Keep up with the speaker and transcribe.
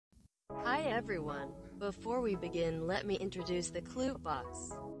Hi everyone. Before we begin, let me introduce the Kloot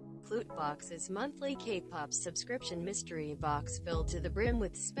Box. Kloot Box is monthly K-pop subscription mystery box filled to the brim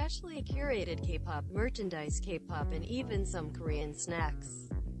with specially curated K-pop merchandise, K-pop and even some Korean snacks.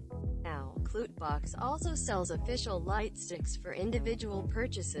 Now, Kloot Box also sells official light sticks for individual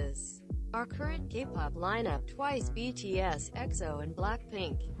purchases. Our current K-pop lineup: Twice, BTS, EXO and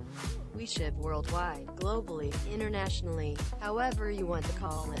Blackpink. We ship worldwide, globally, internationally, however you want to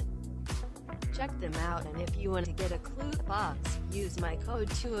call it. Check them out, and if you want to get a Kloot Box, use my code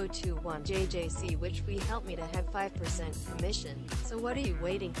 2021JJC, which will help me to have 5% commission. So what are you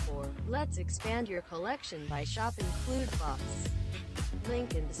waiting for? Let's expand your collection by shopping Kloot Box.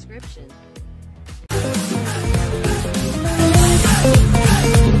 Link in description.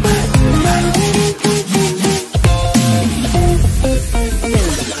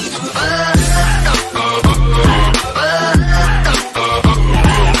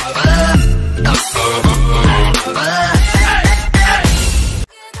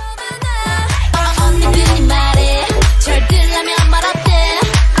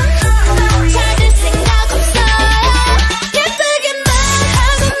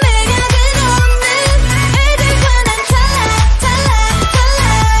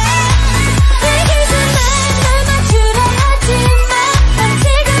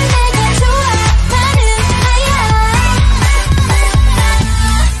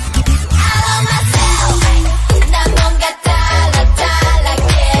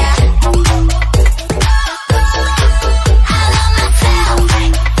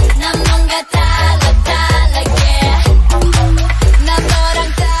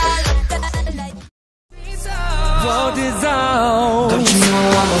 Don't you know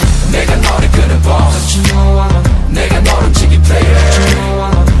I'm a 내가 너를 끄는 boss. Don't you know I'm a 내가 너를 지기 player. Don't you know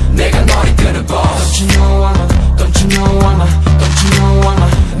I'm a 내가 너를 끄는 boss. Don't you know I'm a Don't you know I'm a Don't you know I'm a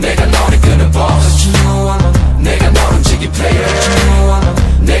내가 너를 끄는 boss. Don't you know I'm a 내가 너를 지기 player. Don't you know I'm a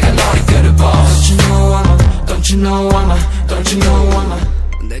내가 너를 끄는 boss. Don't you know I'm a Don't you know I'm a Don't you know I'm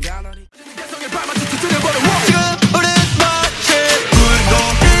a 내가 너를 개성의 발만 뒤틀어버려.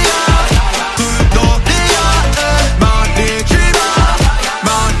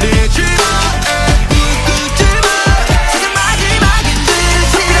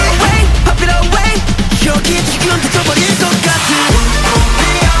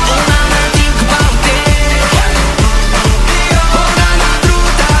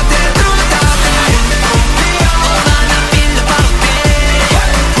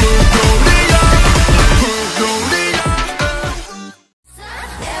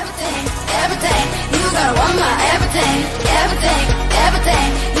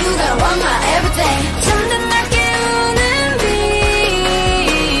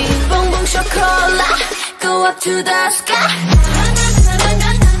 To the sky.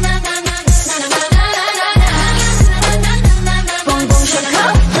 Boom boom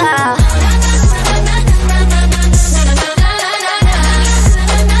shakalaka.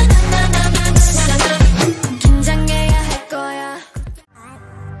 긴장해야 할 거야.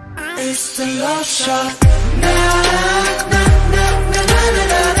 It's the love shot.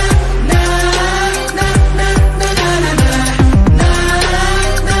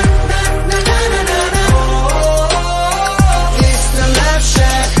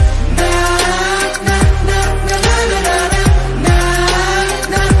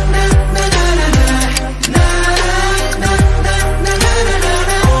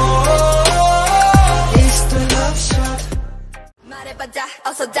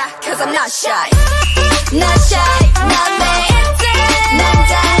 Cause I'm not shy. Not shy, not me. 난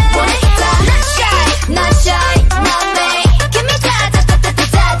잘 보니까. Not shy, not shy, not me. Give me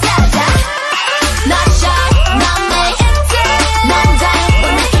da-da-da-da-da-da-da. Not shy, not me. 난 잘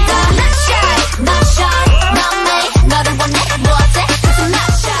보니까. Not shy, not shy, not me. 너를 원해 뭐지? Cause I'm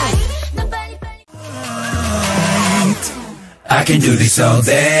not shy. 난 빨리 I can do this all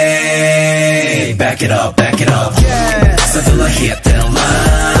day. Back it up, yeah. 서둘러 hit the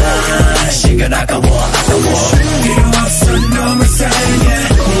line. 시간 아까워 필요 없어 너무 사랑해.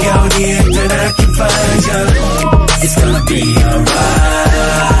 네가 어디에 있든 I can find you. It's gonna be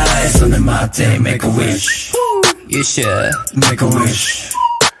alright. 손을 맞대, make a wish. You should make a wish.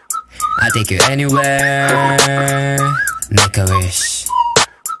 I'll take you anywhere. Make a wish.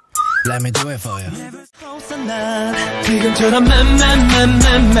 Let me do it for you. 지금처럼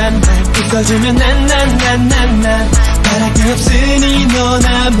맘맘맘맘맘 웃어주면 난난난난난 바랄 없으니 넌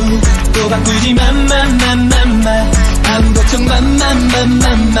아무것도 바꾸지 맘맘맘맘맘 아무 걱정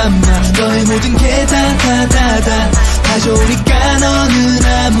맘맘맘맘맘 너의 모든 게 다다다다 다 좋으니까 너는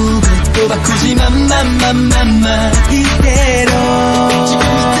아무것도 바꾸지 맘맘맘맘맘 이대로 지금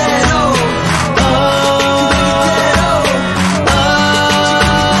이대로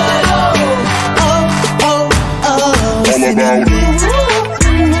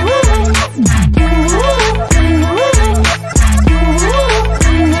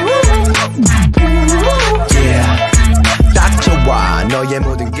너의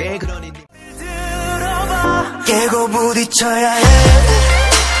모든 게 그러니 깨고 부딪혀야 해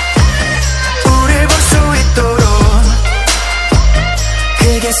우릴 볼 수 있도록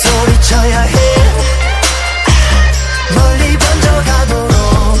크게 소리쳐야 해 멀리 번져가도록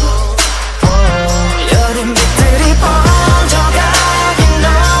여린 빛들이 번져가긴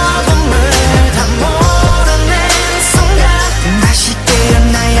어둠을 다 몰아낸 순간 다시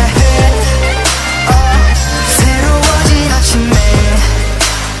깨어나야 해 새로워진 아침에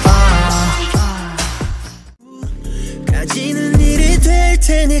가지는 일이 될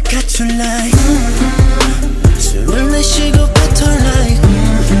테니까 tonight 숨을 내쉬고 battle like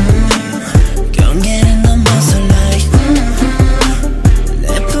경계는 넘어서 like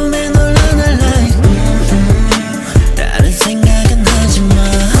내 품에 널 안아 like 다른 생각은 하지마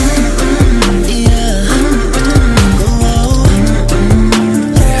yeah. Whoa.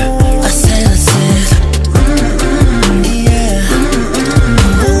 I said yeah.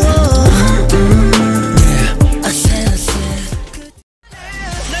 Whoa. I said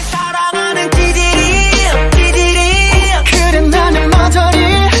널 사랑하는 띠디리 그래 나는 머저리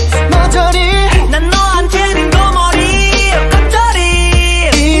난 너한테는 거머리 겉절이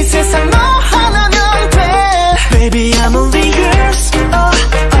이 세상 너 하나면 돼 Baby I'm only yours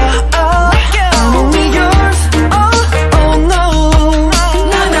I'm only yours oh no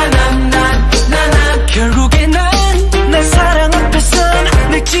난 결국에 난 내 사랑 앞에선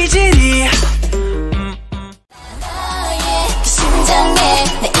늘 찌질이 너의 그 심장에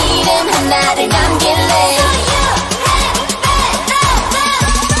내 이름 하나를 남길래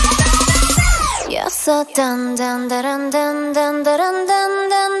You're so dun dun dun dun dun dun dun dun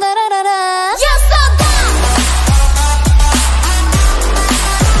dun dun dun. You're so dumb.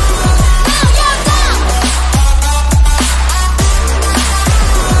 Now you're dumb.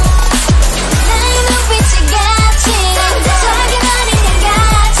 나의 눈빛이 같이 자기 아닌 것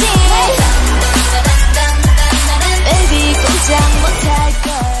같이 Baby 꼼짝 못할걸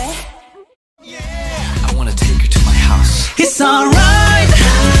I wanna take her to my house It's alright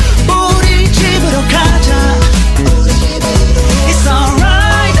우리 집으로 가자 It's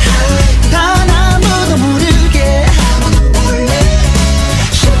alright 단 아무도 모르게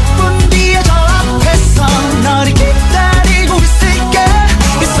 10분 뒤에 저 앞에서 너를 기다리고 있을게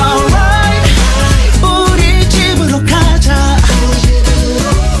It's alright 우리 집으로 가자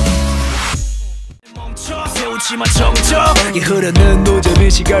멈춰 세우지마 정적하게 흐르는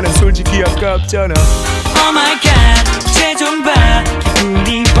노점의 시간은 솔직히 아깝잖아 Oh my god 쟤 좀 봐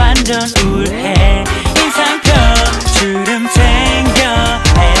기분이 완전 우울해 인상껏 주름 생겨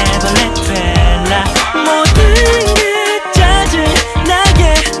에버레트라 모든 게 짜증 나게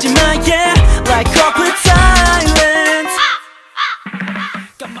하지마 yeah like corporate silence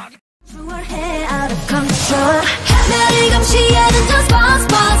We're out of control 나를 감시하는 저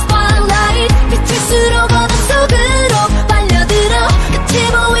spotlight 비틀수록 어둠 속으로 빨려들어 끝이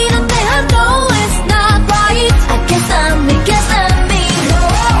보이는데 I know it's not right I guess I'm me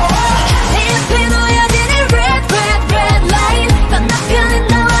내 앞에 놓여진 이 red light 건너편에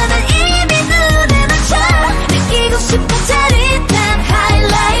나와는 이미 눈에 넣쳐 느끼고 싶은 짜릿한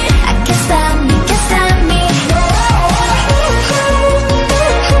highlight I guess I'm me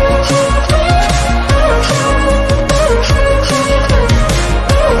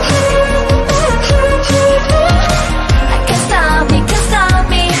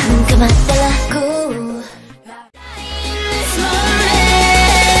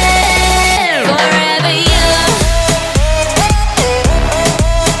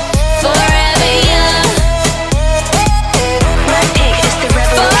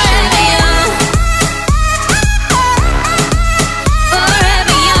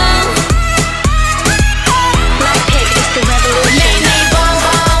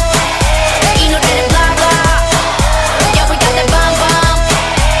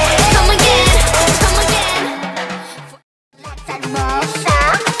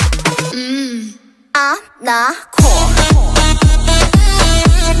다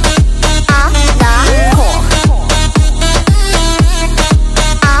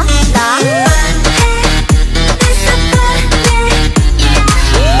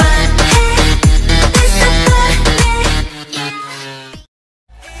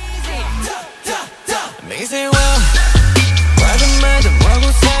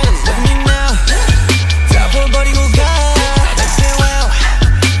버리고 가.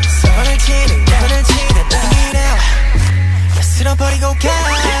 서른치는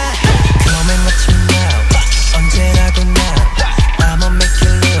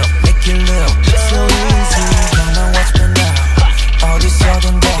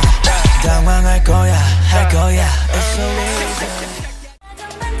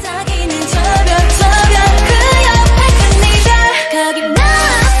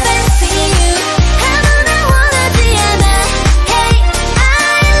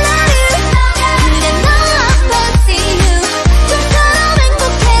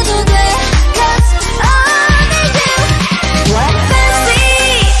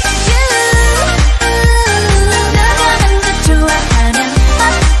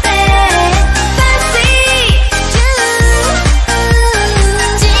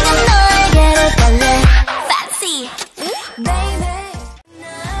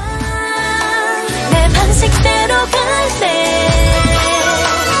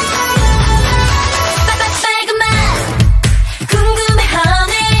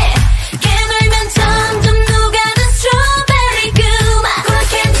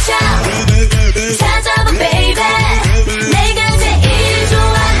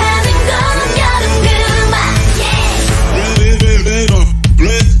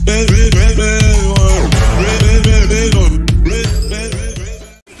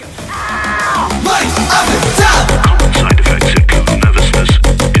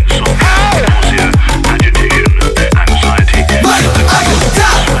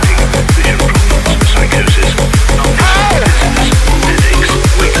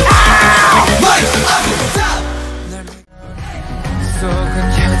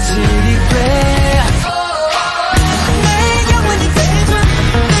현실이 돼 내 영원히 돼줘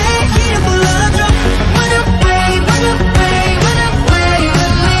내 이름 불러줘 Run away, run away, run away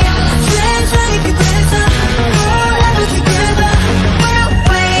with me 세상이 그대서 뭐라도 지켜봐 Run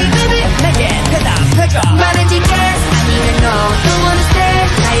away baby 내게 대답해줘 말은지 yes 아니면 no Don't wanna stay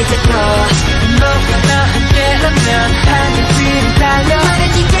나이제 더 너가 나 함께라면 하늘길을 달려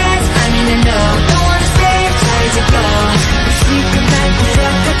말은지 yes 아니면 no Don't wanna stay 나이제 더 지금 날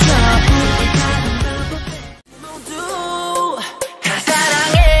부탁하죠 모두 다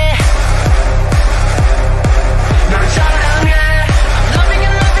사랑해 널 사랑해 I'm loving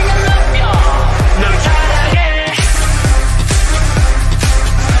you loving you love you 널 사랑해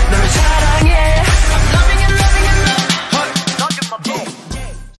널 사랑해 I'm loving you loving you love you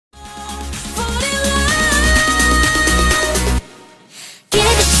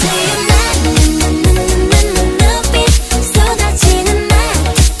Give it to you 눈빛 쏟아지는 말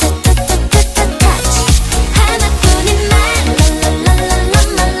touch 하나뿐인 말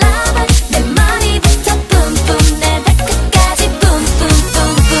my lover 내 머리부터 뿜뿜 내 발끝까지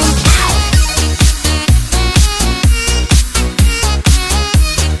뿜뿜뿜뿜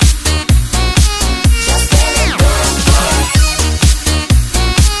Just let it go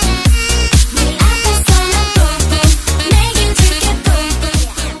네 앞에서는 뿜뿜 내겐 줄게 뿜뿜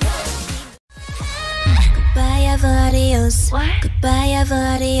Goodbye, adios. Goodbye,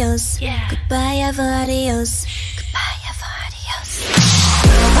 adios. Goodbye, adios. Goodbye, adios.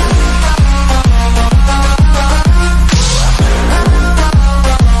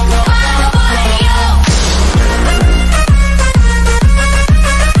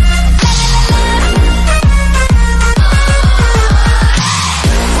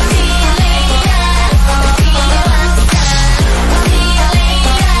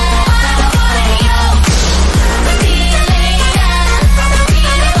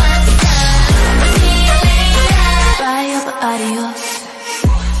 Goodbye, adios.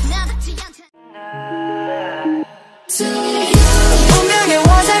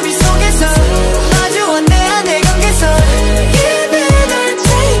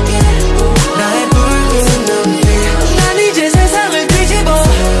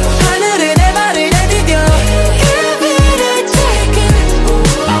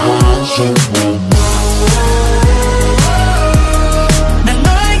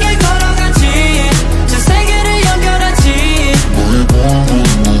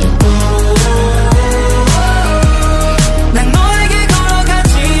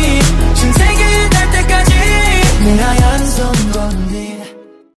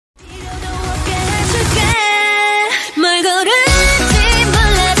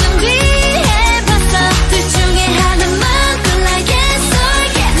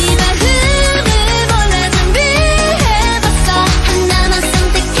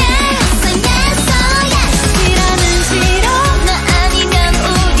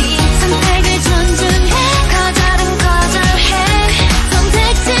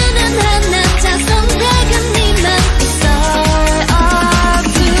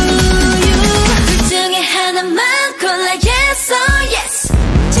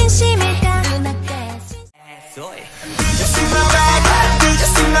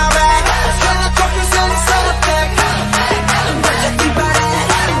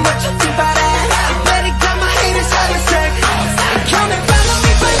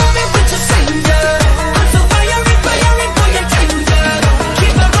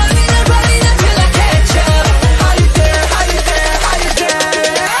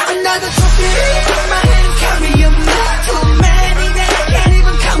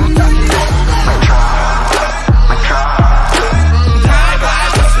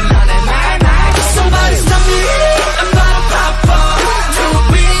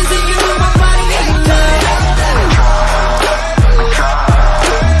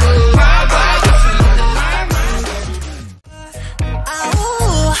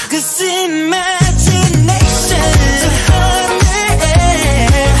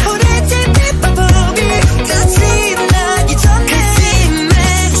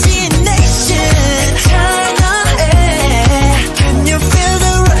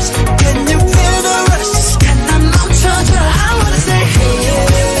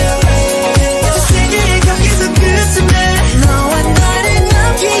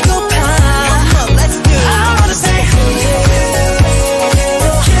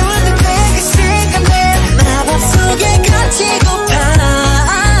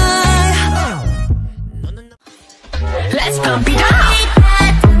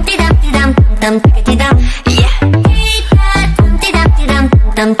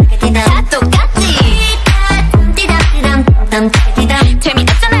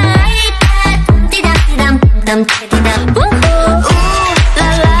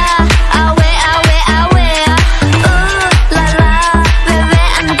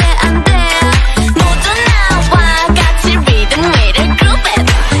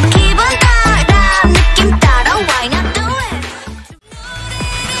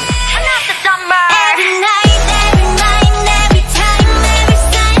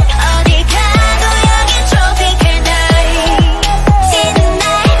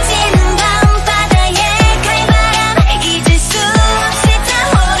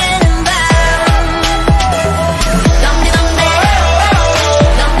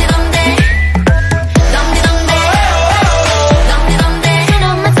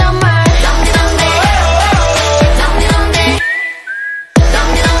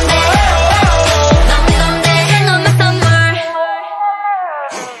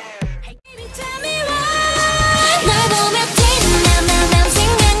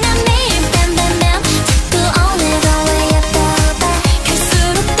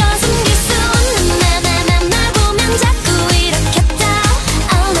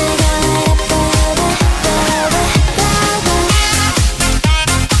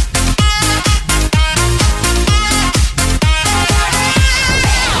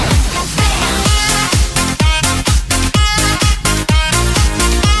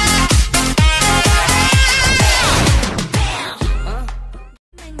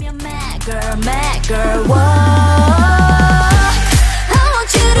 girl, mad girl, whoa. I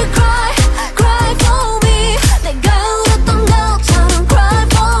want you to cry, cry for me. 내가 울었던 것처럼 cry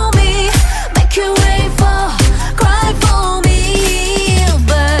for me. Make you wait for, cry for me.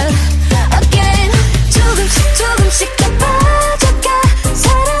 But again, 조금씩 조금씩 더 빠져가.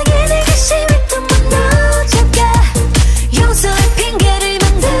 사랑이 내게 심을 더 무너져가. 용서의 핑계를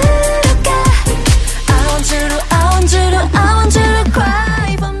만들어가. I want you to, I want you to, I want you to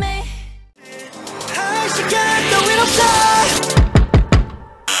cry for me. 할 시간도 일 없어.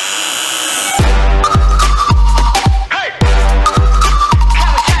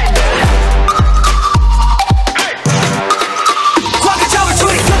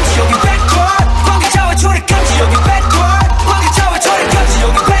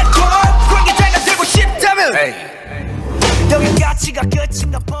 여기 가치가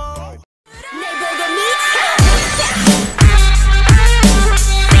끝인가 봐. 내 보고 미쳐.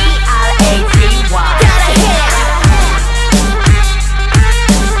 C-R-A-T-Y.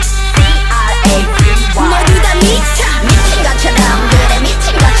 C-R-A-T-Y. 모두 다 미쳐. 미친 것처럼 그래 미친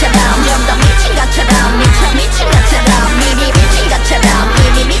것처럼 좀 더 미친 것처럼 미쳐 미친 것처럼 미리 미친 것처럼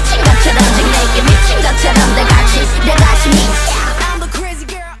이미 미친 것처럼 지금 내게 미친 것처럼 내 같이 미쳐. I'm the crazy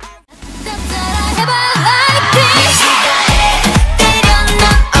girl. Never like this.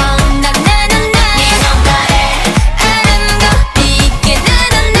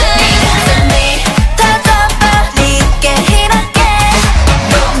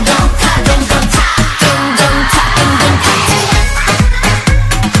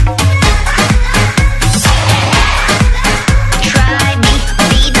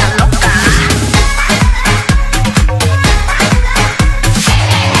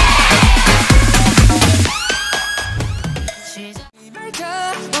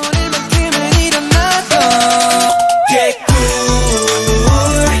 오늘만큼은 일어나도 개꿀.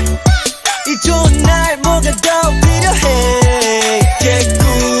 이 좋은 날 뭐가 더 필요해. 개꿀.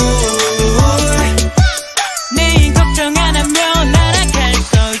 내일 걱정 안 하면 날아갈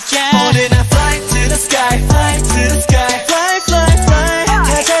거야. 오늘 난 fly to the sky, fly to the sky, fly, fly, fly.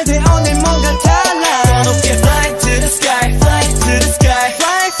 다 잘 돼 오늘 뭔가 달라. 더 높게 fly to the sky, fly to the sky,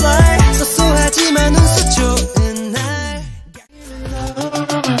 fly, fly. 소소하지만 웃어 좋은 날.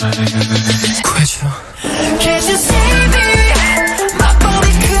 구해줘. Can't you see me? 맛보기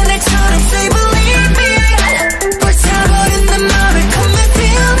그날처럼 say believe me. 불타버린 내 맘을 come and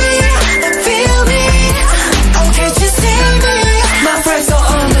feel me, feel me. Oh, can't you see me? My friends don't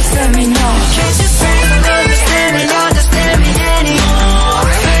understand me, no. Can't you see me? Understand me, understand me anymore.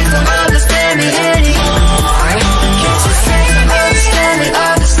 Friends don't understand me anymore. Can't you see me? Understand me,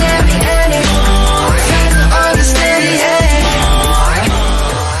 understand me anymore. Friends don't understand me anymore.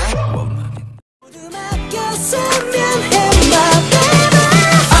 모두 맡겼으면 해, my baby.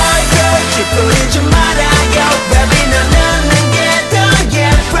 I girl, 기쁘리 좀 말아요. Baby, 너는 내게 더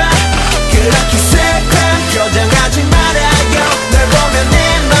예뻐. 그렇게 슬픈 표정하지 말아요. 널 보면 내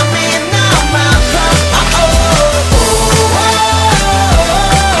맘이 너무 아파.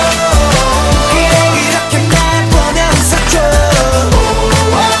 그래 이렇게 날 보내 웃어줘.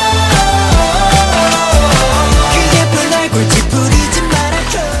 그 예쁜 얼굴 찌푸리지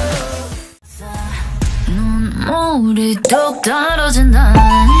말아줘. 눈물이 뚝 떨어진다.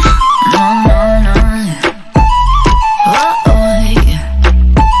 No, no, no. Oh, oh, yeah.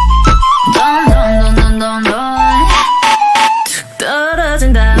 Dun, dun, dun, dun, dun, dun. 뚝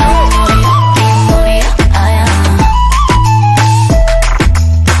떨어진다. 눈물이야, 아야.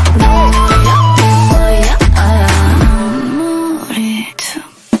 눈물이야, 아야. 눈물이 툭.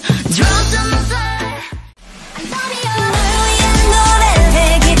 Dropped on my side. I love you. 널 위한 노래를 해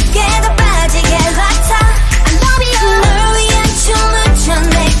깊게 더 빠지게 같아. I love you. 널 위한 춤을 춰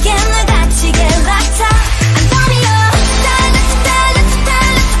내게 날 다치게 같아. I love you.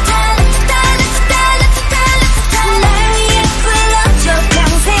 날 위해 불러줘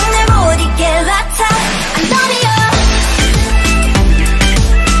평생 날 못 잊게 같아. I love you.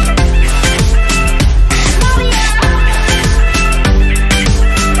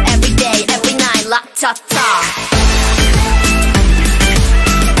 Every day, every night, la-ta-ta.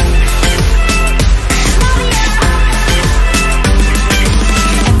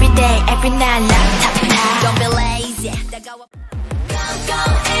 Every day, every night, la-ta-ta. Don't be lazy. Go,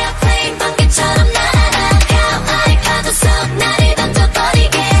 airplane, 번개처럼 날아가. 가도 속 나를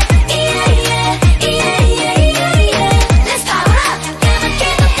던져버리게. Yeah, yeah, yeah, yeah, yeah, yeah. Let's power up. 까맣게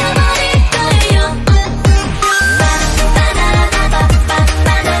덮여버릴 거예요. Let's power up.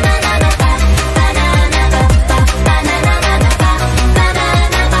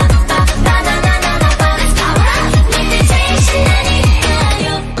 니들 제일 신나니까요.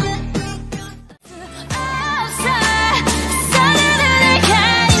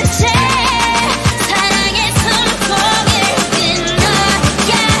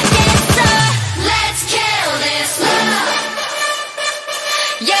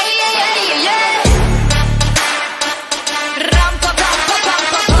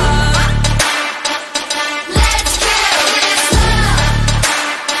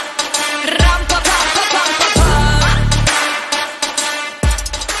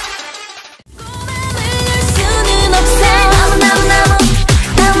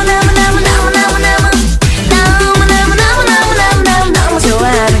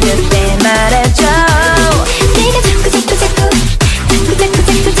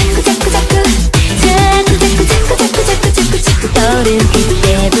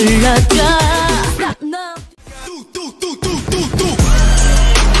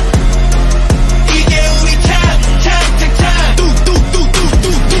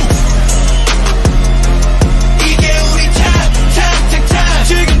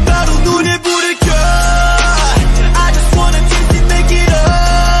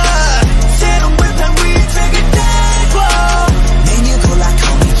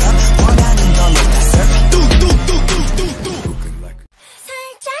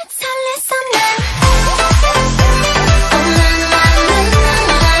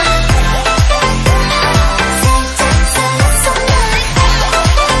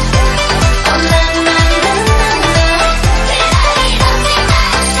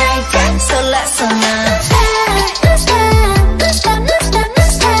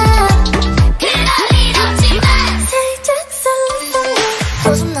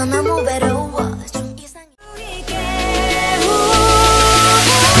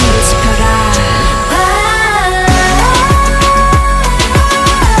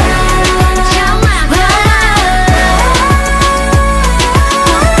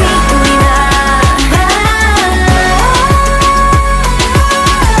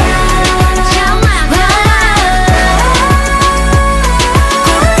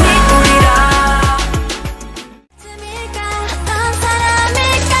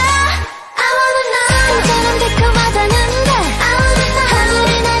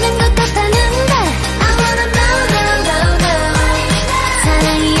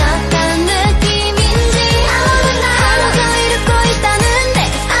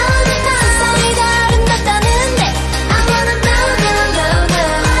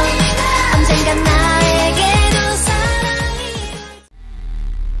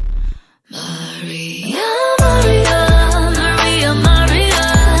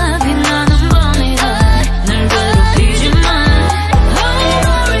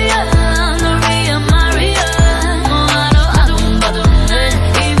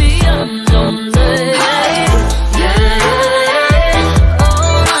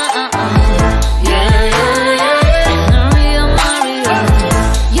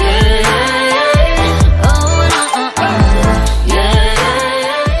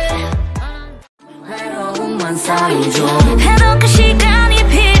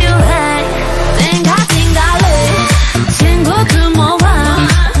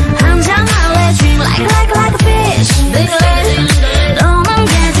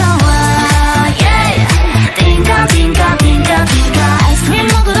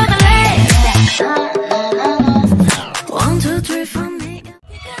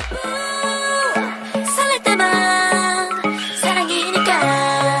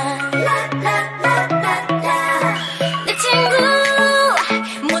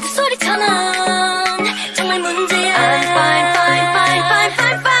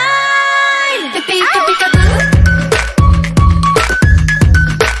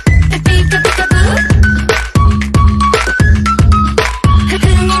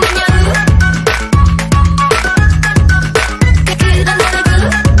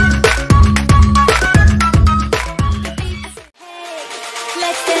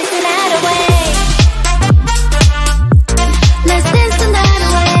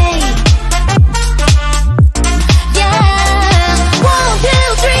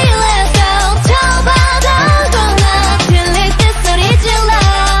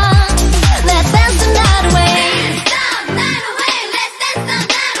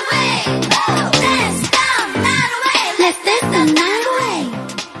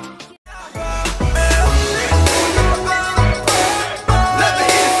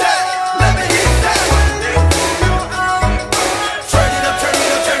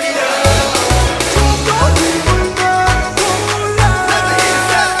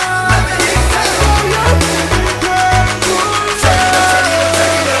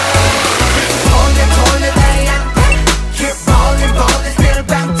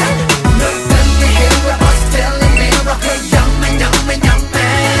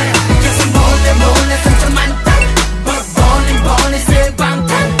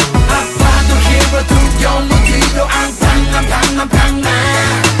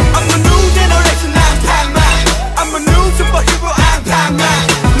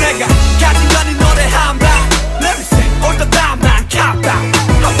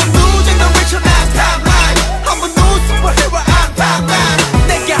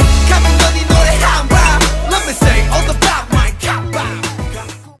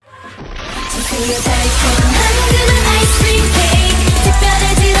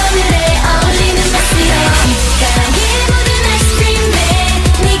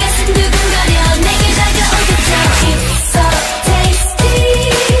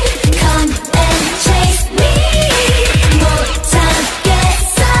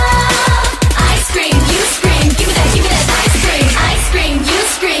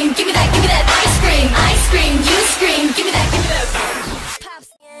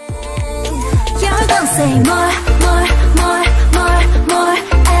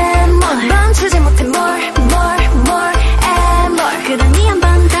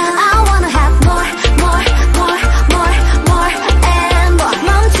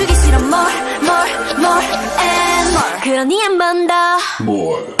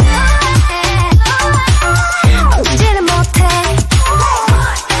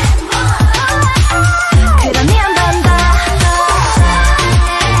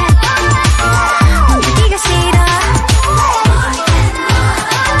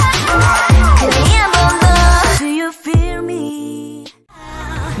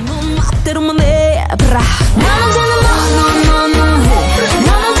 라 남자는 너너너너해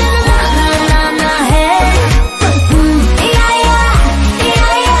남자는 나나나나 해 이야야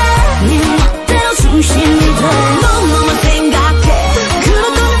이야야 네 멋대로 중심이 돼 너만 생각해 그럴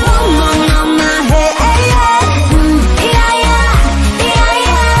거면 너너너나 해 이야야 이야야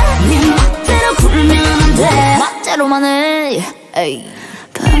네 멋대로 굴면 안 돼 멋대로만 해 에이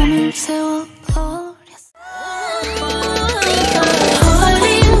밤을 새워버렸어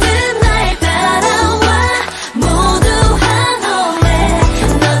홀린 듯 날 따라와 모두 한몸에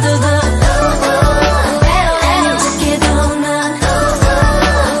너도 애석해도 난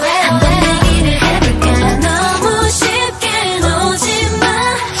한번 내기를 해볼까 너무 쉽게 놓지마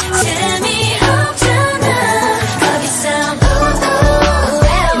재미없잖아 거기서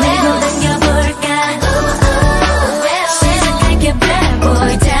밀고 당겨볼까 시작할게 bad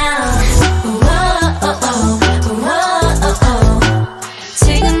boy down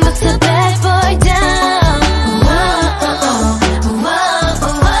지금부터